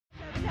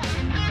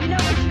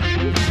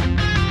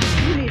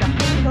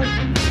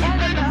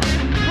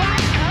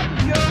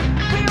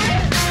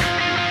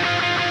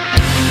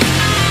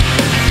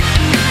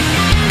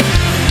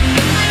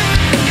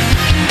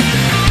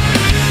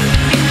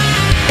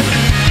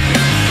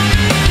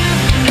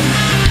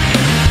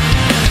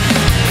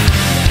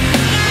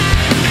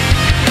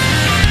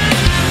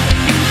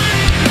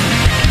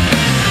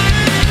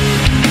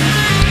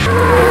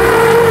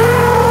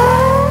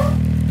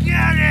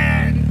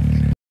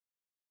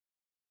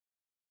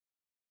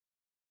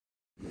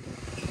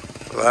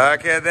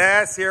Look at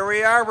this. Here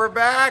we are. We're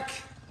back.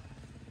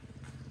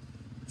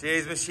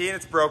 Jay's machine.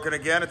 It's broken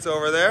again. It's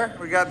over there.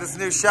 We got this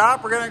new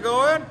shop we're going to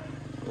go in.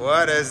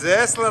 What is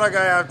this little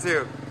guy up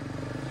to?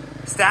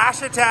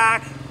 Stash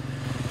attack.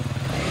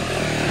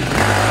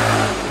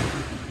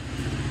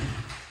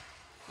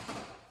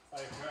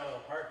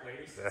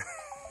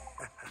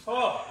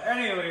 Oh,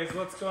 anyways,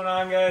 what's going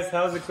on, guys?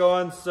 How's it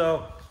going?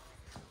 So,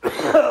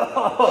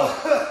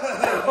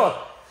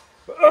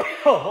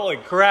 holy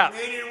crap!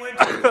 Canadian winter.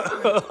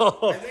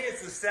 I think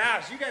it's the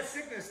stash. You got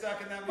sickness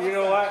stuck in that mustache. You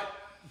know what?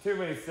 Too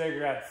many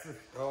cigarettes.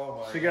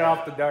 Oh my She got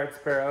off the darts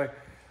apparently.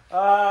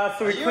 So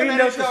we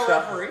cleaned out the shop.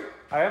 Referee?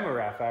 I am a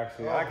ref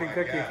actually. Oh I can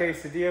cook you a God.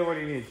 quesadilla. What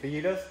do you need?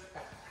 Fajitas?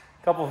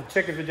 A couple of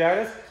chicken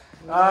vaginas.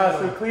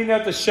 So we cleaned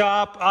out the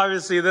shop.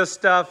 Obviously, this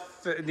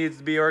stuff needs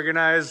to be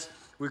organized.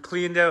 We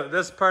cleaned out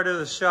this part of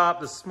the shop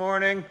this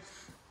morning,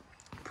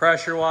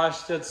 pressure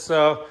washed it,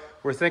 so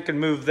we're thinking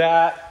move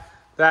that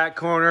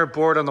corner,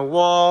 board on the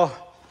wall,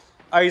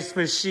 ice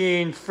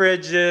machine,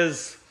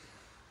 fridges,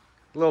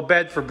 a little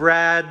bed for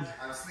Brad.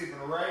 I'm sleeping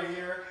right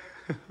here,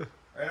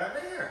 right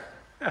under here.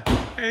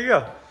 Yeah, there you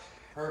go.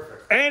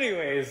 Perfect.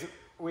 Anyways,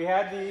 we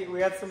had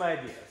some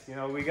ideas. You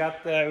know, we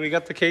got the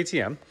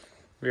KTM,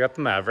 we got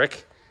the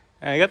Maverick,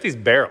 and I got these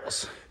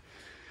barrels.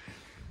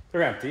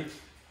 They're empty.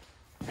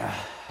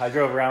 I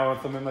drove around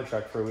with them in my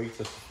truck for a week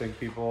just to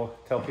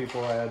tell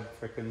people I had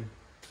freaking,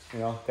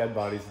 dead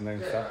bodies in there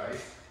and stuff. Right.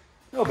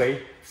 No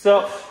bait.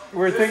 So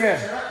we're thinking.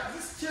 Is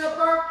this chin-up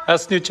bar?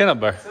 That's new chin-up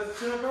bar. Is that the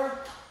chin-up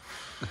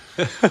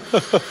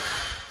bar?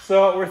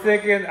 So we're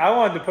thinking. I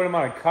wanted to put them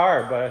on a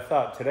car, but I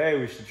thought today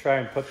we should try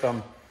and put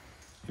them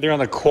either on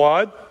the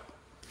quad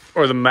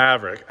or the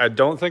Maverick. I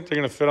don't think they're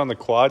gonna fit on the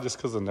quad just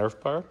because of the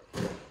Nerf bar,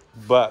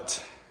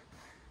 but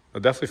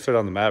they'll definitely fit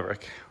on the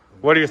Maverick.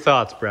 What are your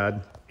thoughts,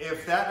 Brad?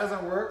 If that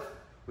doesn't work,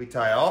 we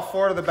tie all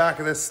four to the back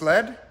of this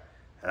sled,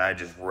 and I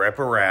just rip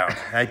around.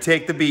 I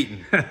take the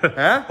beating.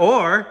 Huh?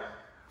 Or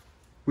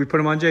we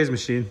put him on Jay's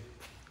machine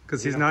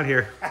because he's not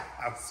here.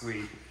 How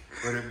sweet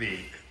would it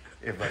be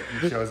if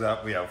he shows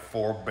up, we have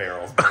 4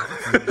 barrels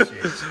in the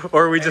machine.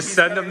 Or we just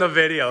send him the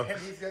video. And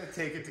he's going to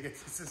take it to get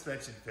the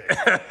suspension fixed.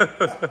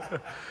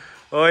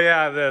 Oh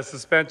yeah, the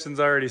suspension's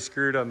already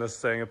screwed on this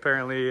thing.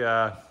 Apparently,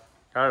 I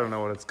don't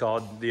know what it's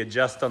called, the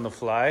adjust on the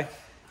fly.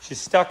 She's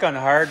stuck on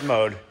hard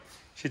mode.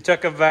 She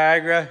took a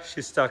Viagra,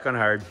 she's stuck on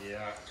hard.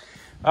 Yeah.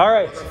 All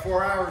right. For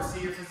 4 hours,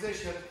 see your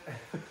physician.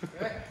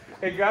 Okay.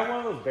 Hey, grab one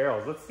of those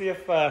barrels. Let's see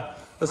if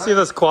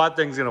this quad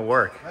thing's gonna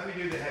work. Let me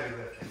do the heavy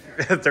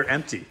lifting. They're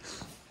empty.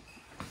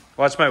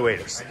 Watch my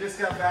waders. I just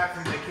got back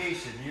from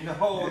vacation. You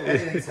know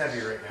everything's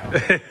heavy right now.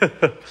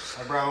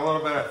 I brought a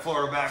little bit of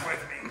Florida back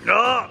with me.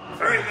 Oh,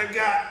 Right in the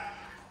gut.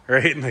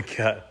 right in the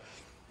gut.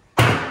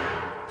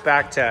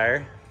 Back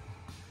tire.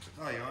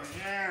 Oh, you want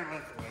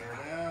let the wear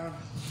down.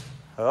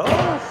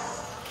 Oh,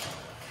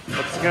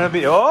 what's it gonna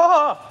be?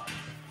 Oh,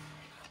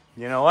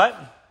 you know what?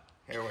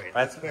 Here, wait.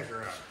 Let's pick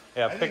her up.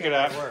 Yeah, pick it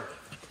up. Work.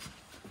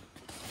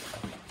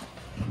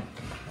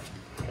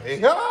 There you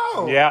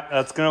go. Yeah,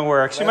 that's gonna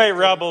work. She might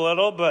rub a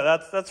little,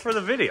 but that's for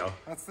the video.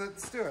 Let's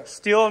do it.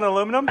 Steel and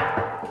aluminum.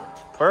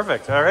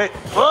 Perfect. All right.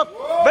 Whoop.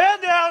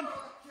 Band down.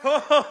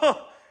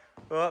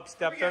 Oh,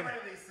 stepped on.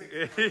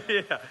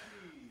 Yeah.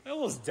 I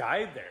almost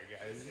died there,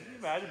 guys. Can you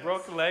imagine?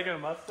 Broke a leg and a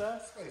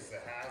mustache.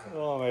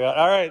 Oh my god.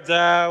 All right.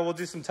 We'll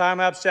do some time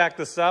lapse, jack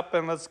this up,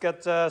 and let's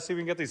get see if we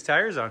can get these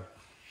tires on.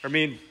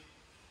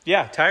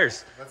 Yeah,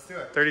 tires. Let's do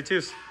it.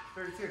 32s.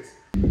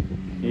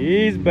 32s.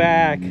 He's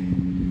back.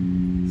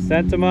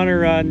 Sent him on a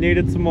run.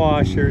 Needed some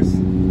washers.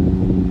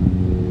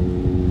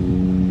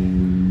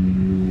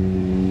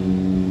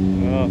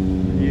 Oh,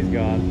 he's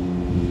gone.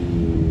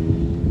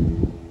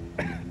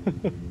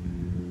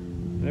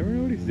 Never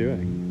know what he's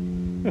doing.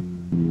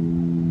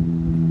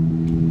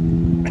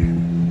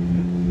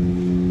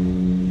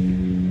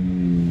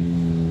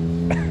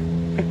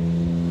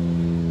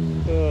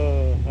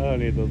 I don't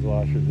need those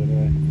washers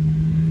anyway.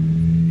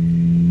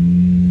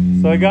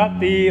 So I got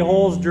the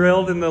holes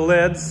drilled in the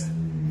lids.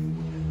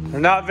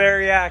 They're not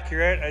very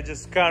accurate. I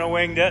just kind of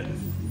winged it.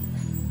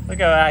 Look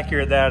how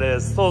accurate that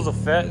is. Those will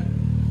fit.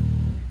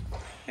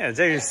 Yeah, it's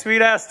taking a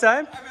sweet ass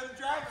time. I've been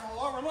driving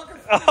all over looking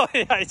for Oh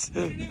yeah. you.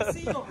 Didn't even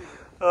see you over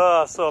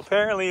here. So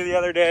apparently the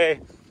other day,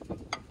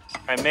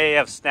 I may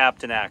have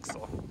snapped an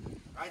axle.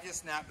 I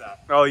just snapped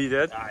that. Oh, you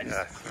did? I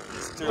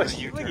just Look at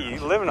you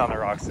living on the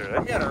rocks there.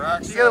 Eh? Yeah, the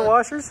rocks. You got the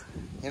washers?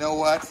 You know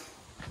what?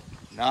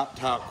 Not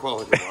top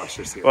quality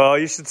washers here. Well,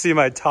 you should see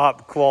my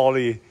top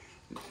quality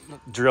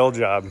drill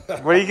job.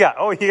 What do you got?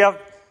 Oh, you got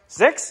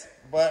 6?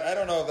 But I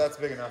don't know if that's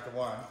big enough to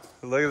one.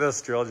 Look at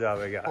this drill job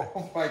I got.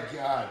 Oh my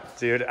god.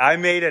 Dude, I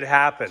made it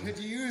happen. Did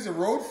you use a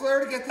road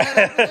flare to get that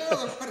out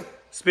there?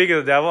 Speaking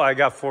of the devil, I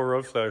got 4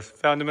 road flares.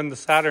 Found them in the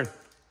Saturn.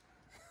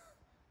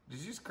 Did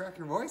you just crack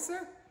your voice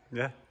there?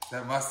 Yeah.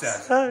 That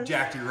mustache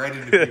jacked you right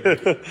into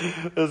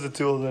puberty. Those are the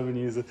tools I've been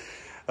using.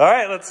 All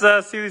right, let's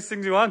see these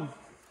things you want.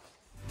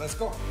 Let's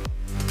go.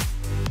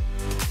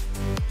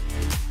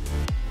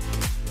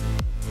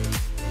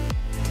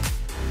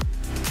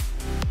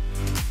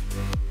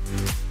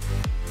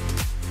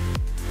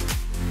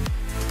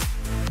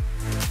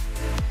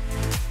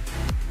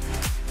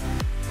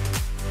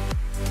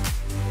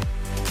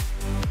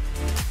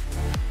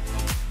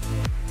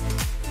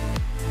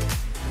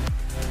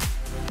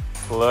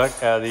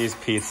 Look at these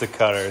pizza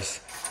cutters.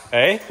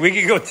 Hey, we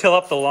could go till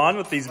up the lawn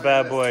with these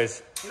bad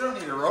boys. You don't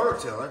need a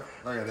rototiller.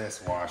 Look at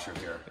this washer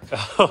here.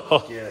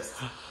 Oh. Just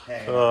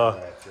hanging on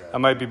that I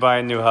might be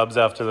buying new hubs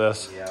after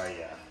this. Yeah.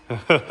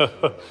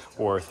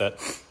 Worth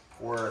it.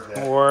 Worth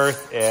it.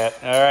 Worth it.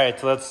 All right,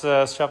 so let's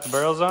strap the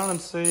barrels on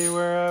and see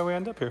where we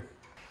end up here.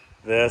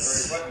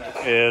 This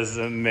is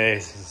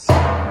amazing.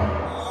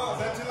 Oh, is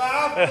that too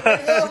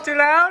loud? Too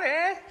loud,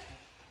 eh?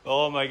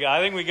 Oh my God,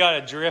 I think we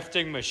got a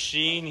drifting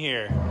machine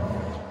here.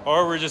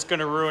 Or we're just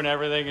gonna ruin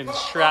everything and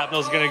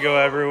shrapnel's gonna go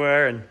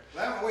everywhere. And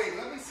Wait,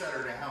 let me set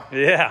her down.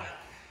 yeah,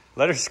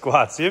 let her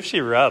squat, see if she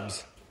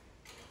rubs.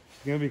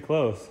 It's gonna be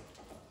close.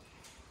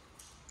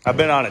 I've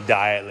been on a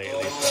diet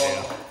lately, so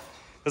yeah.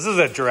 This is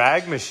a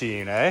drag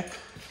machine, eh?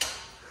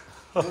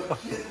 Look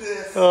at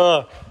this.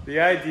 The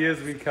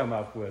ideas we come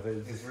up with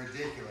It's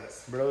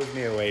ridiculous. blows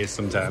me away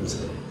sometimes.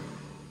 You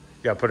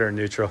gotta put her in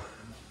neutral.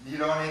 You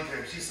don't need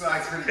to. She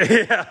slides pretty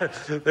good. Yeah,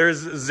 there's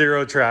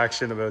zero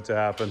traction about to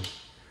happen.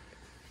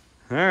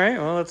 All right,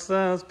 well let's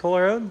pull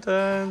her out.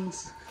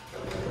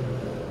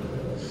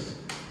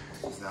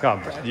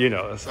 Come, you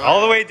know this.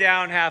 All the way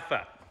down, half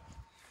up.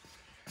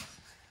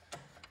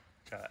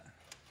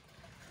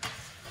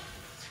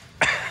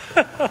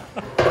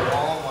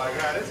 Oh my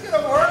God, it's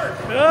gonna work.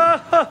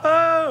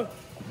 Oh!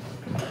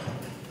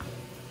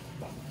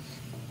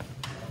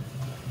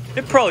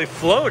 It'd probably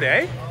float,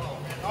 eh?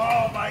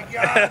 Oh my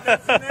God,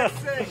 that's the next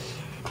thing.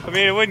 I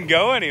mean, it wouldn't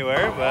go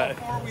anywhere,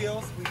 but. All 4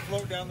 wheels, we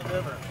float down the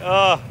river.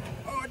 Oh,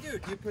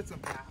 Dude, you put some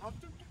paddle.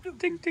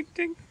 ding, ding,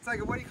 ding. It's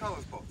like, what do you call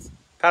those boats?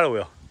 Paddle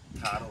wheel.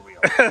 Paddle wheel.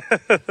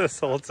 This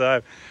whole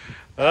time.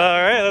 All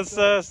right, let's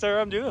start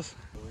around and do this.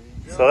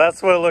 So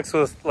that's what it looks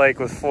like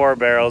with 4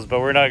 barrels, but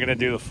we're not going to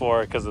do the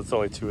 4 because it's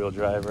only 2-wheel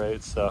drive,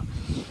 right? So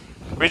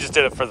we just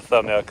did it for the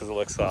thumbnail because it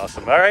looks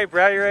awesome. All right,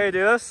 Brad, you ready to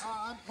do this?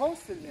 I'm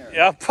posting here.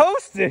 Yeah, I'm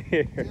posting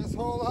here. Just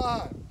hold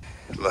on.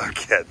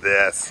 Look at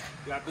this.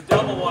 Got the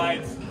double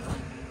wides.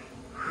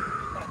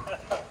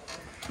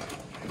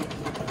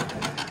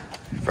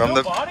 From no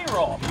the body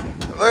roll.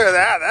 Look at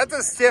that. That's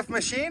a stiff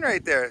machine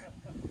right there.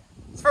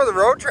 It's for the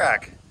road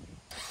track.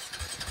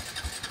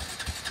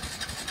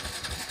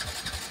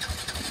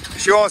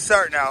 She won't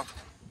start now.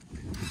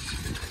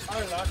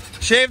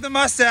 Shave the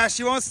mustache.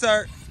 She won't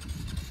start.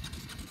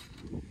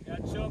 Yeah,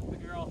 choke the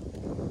girl.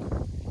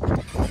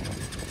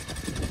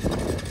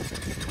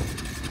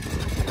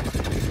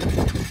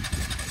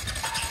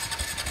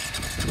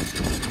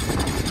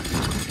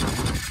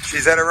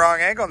 She's at a wrong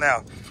angle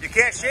now. You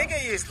can't shake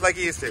it like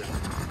you used to.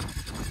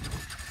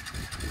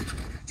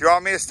 Do you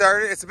want me to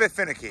start it? It's a bit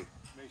finicky.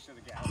 Make sure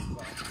the gas is on.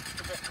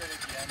 It's a bit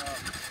finicky, I know.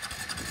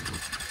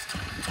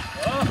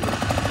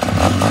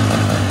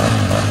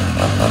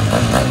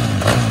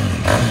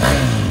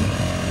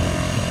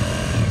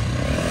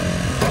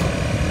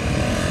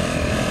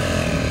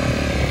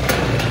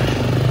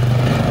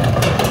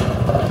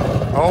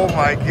 Oh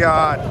my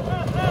God.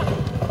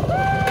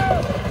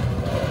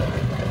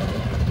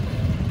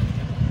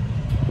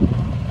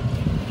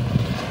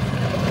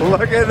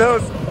 Look at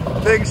those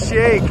things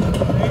shake.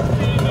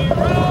 Oh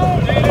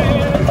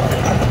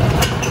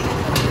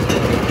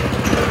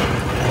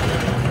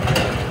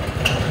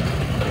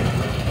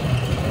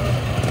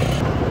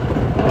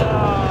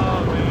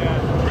man,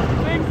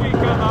 things we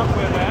come up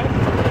with, eh?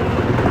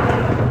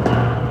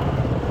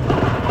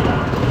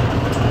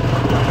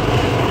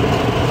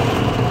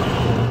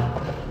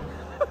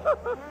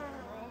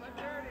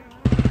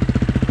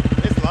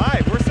 It's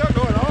live. We're still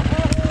going on.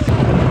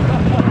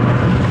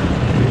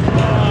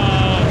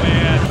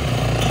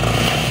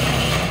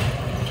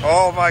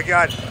 Oh my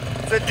God,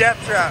 it's a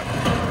death trap.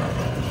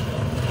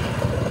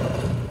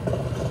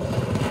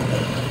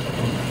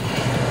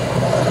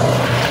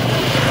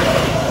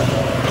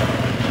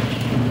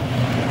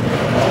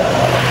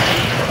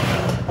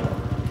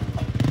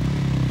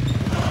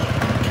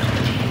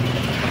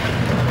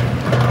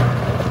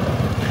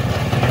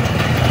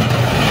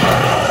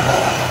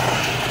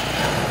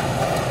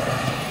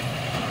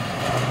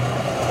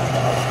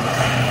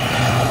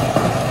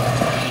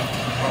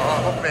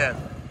 Oh man.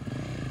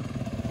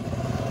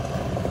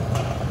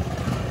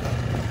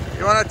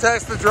 You want to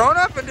test the drone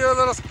up and do a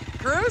little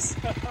cruise?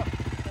 That's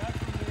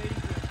amazing.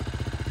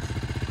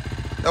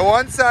 The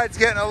one side's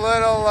getting a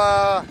little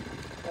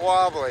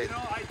wobbly. You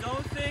know, I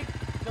don't think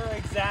they're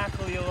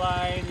exactly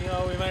aligned. You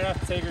know, we might have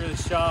to take her to the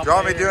shop. Do you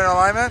want me to do an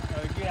alignment?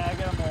 Yeah, I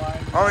get them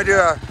aligned. Want me to do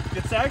a...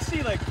 It's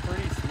actually like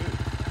pretty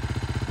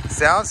smooth.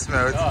 Sounds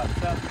smooth. Oh, it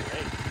sounds great.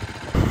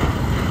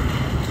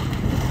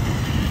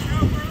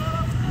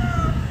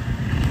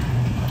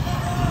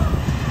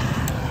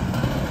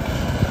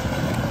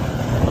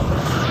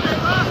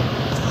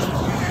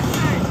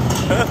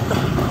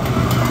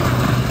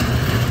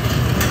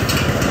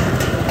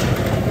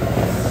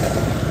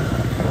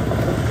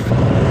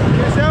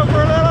 Just out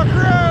for a little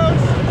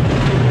cruise.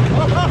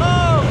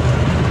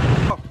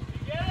 Oh!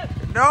 You get it?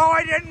 No,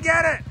 I didn't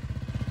get it.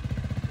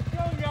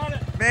 Joe got it.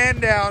 Man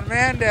down,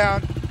 man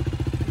down.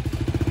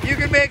 You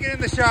can make it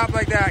in the shop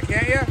like that,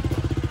 can't you?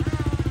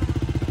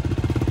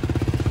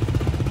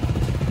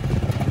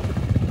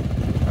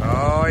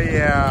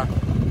 yeah.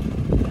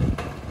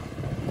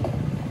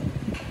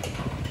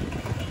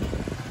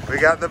 We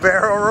got the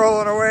barrel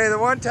rolling away. The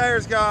one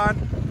tire's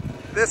gone.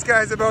 This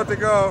guy's about to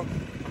go.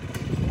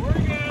 We're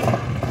good.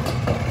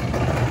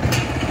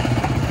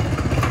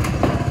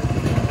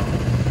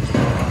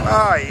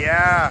 Oh,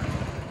 yeah.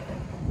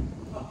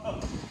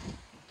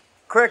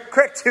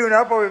 Quick tune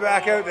up. We'll be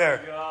back out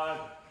there. Oh, God.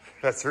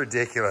 That's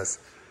ridiculous.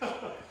 The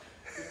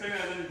thing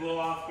that didn't blow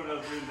off when I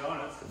was doing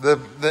donuts.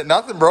 The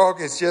nothing broke.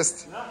 It's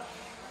just No.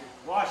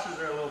 Washes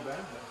are a little bent.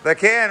 the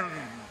can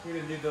We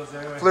didn't need those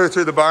anyway. flew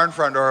through the barn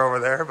front door over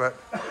there, but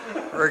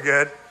we're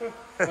good.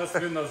 Must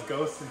have been those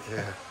ghosts.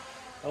 Yeah.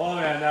 Oh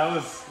man, that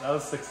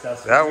was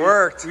successful. That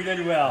worked. We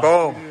did well.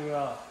 Boom. We did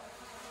well.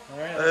 All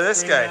right, Look at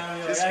this guy.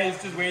 Yeah,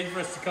 he's just waiting for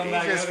us to come He's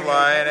back. just out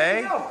flying,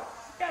 again. eh? Go.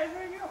 Guys,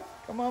 where you go?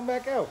 Come on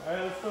back out. All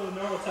right, let's throw the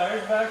normal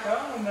tires back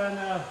on, and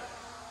then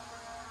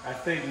I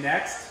think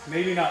next,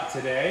 maybe not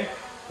today,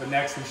 but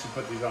next we should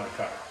put these on a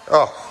car.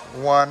 Oh,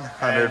 And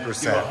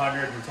 100%. do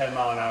 110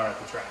 mile an hour at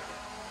the track.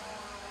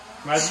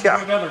 Imagine Yeah.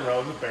 going down the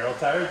road with barrel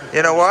tires.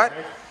 You know what?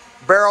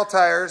 Barrel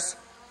tires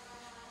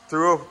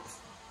through a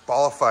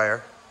ball of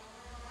fire.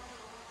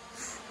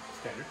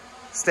 Standard.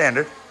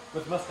 Standard.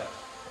 With mustache.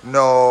 You should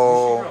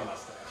No. grow a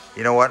mustache.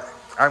 You know what?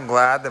 I'm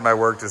glad that my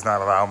work does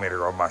not allow me to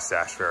grow a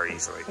mustache very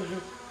easily.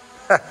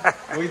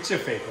 We'll get you a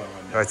fake one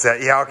day. What's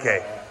that? Yeah, okay.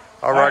 Yeah.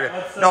 I'll All run right,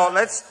 it.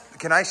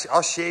 let's,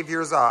 I'll shave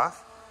yours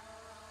off,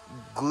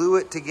 glue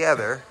it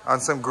together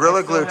on some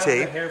Gorilla Glue I still have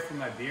tape. the hair from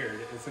my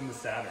beard. It's in the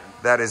Saturn.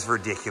 That is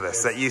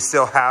ridiculous that you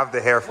still have the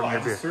hair from Well,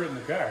 your I beard. just threw it in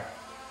the car.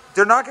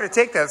 They're not going to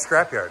take that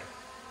scrapyard.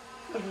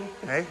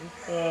 Hey?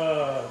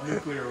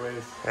 Nuclear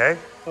waste. Hey?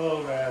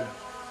 Oh man,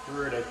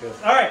 we're ridiculous.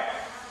 All right,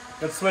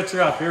 let's switch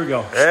her up. Here we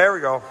go. There we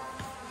go.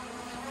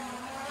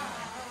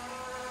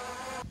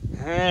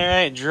 All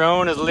right,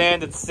 drone has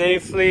landed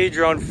safely.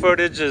 Drone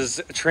footage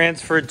is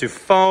transferred to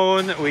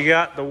phone. We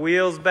got the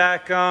wheels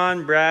back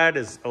on. Brad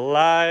is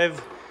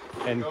alive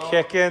and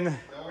kicking.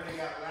 Nobody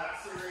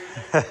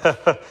got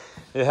lacerated.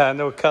 Yeah,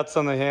 no cuts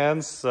on the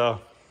hands. So,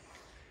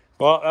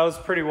 well, that was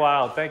pretty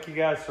wild. Thank you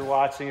guys for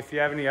watching. If you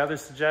have any other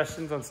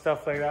suggestions on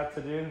stuff like that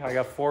to do, I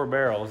got 4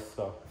 barrels.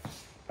 So,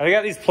 I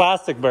got these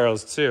plastic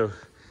barrels too.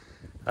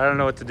 I don't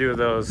know what to do with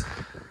those.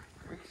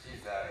 We could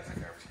use that as a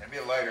garbage can. It'd be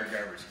a lighter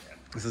garbage can.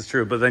 This is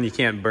true, but then you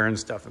can't burn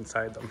stuff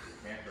inside them.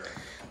 Can't burn.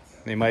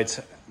 They might.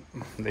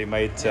 You know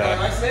what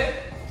I say?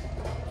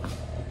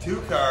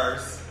 2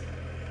 cars.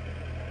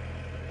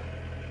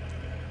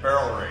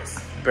 Barrel race.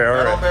 Barrel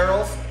Metal race.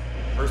 barrels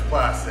versus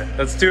plastic.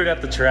 Let's do it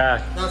at the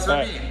track. That's what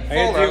I mean. I'm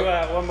Full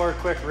gonna do one more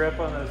quick rip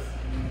on this.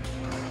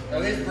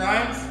 Are these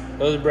Brian's?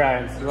 Those are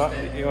Brian's. You want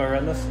to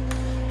run this?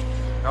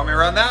 You want me to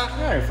run that?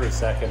 All right, for a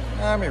second.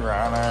 Let me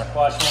run there.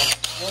 Watch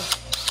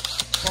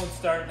won't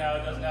start now.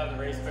 It doesn't have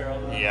the race barrel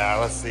though. Yeah,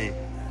 let's see.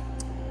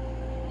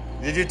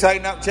 Did you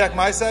tighten up, check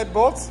my side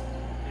bolts?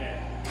 Yeah.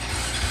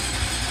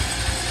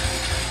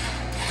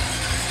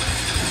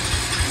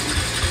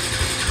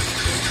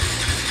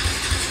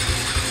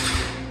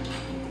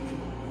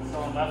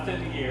 So I'm left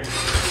into gear.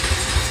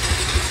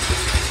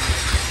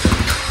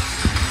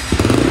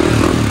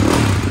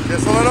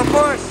 Just a little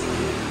push.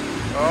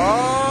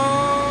 Oh!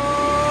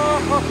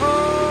 Ho,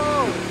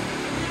 ho.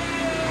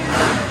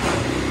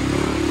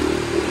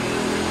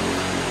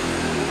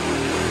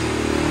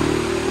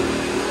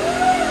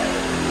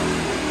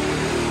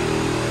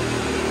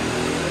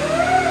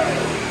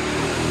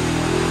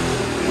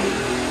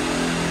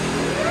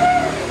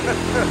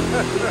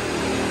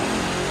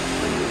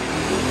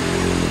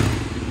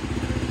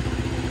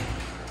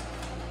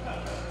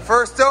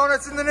 First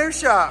donuts in the new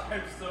shop.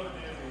 I'm so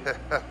dizzy.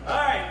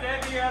 Alright,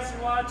 thank you guys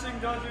for watching.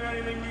 Don't do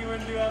anything we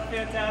wouldn't do. Have a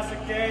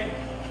fantastic day.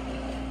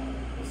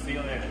 We'll see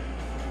you later.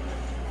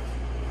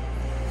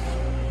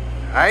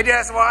 I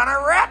just want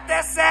to wrap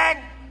this thing.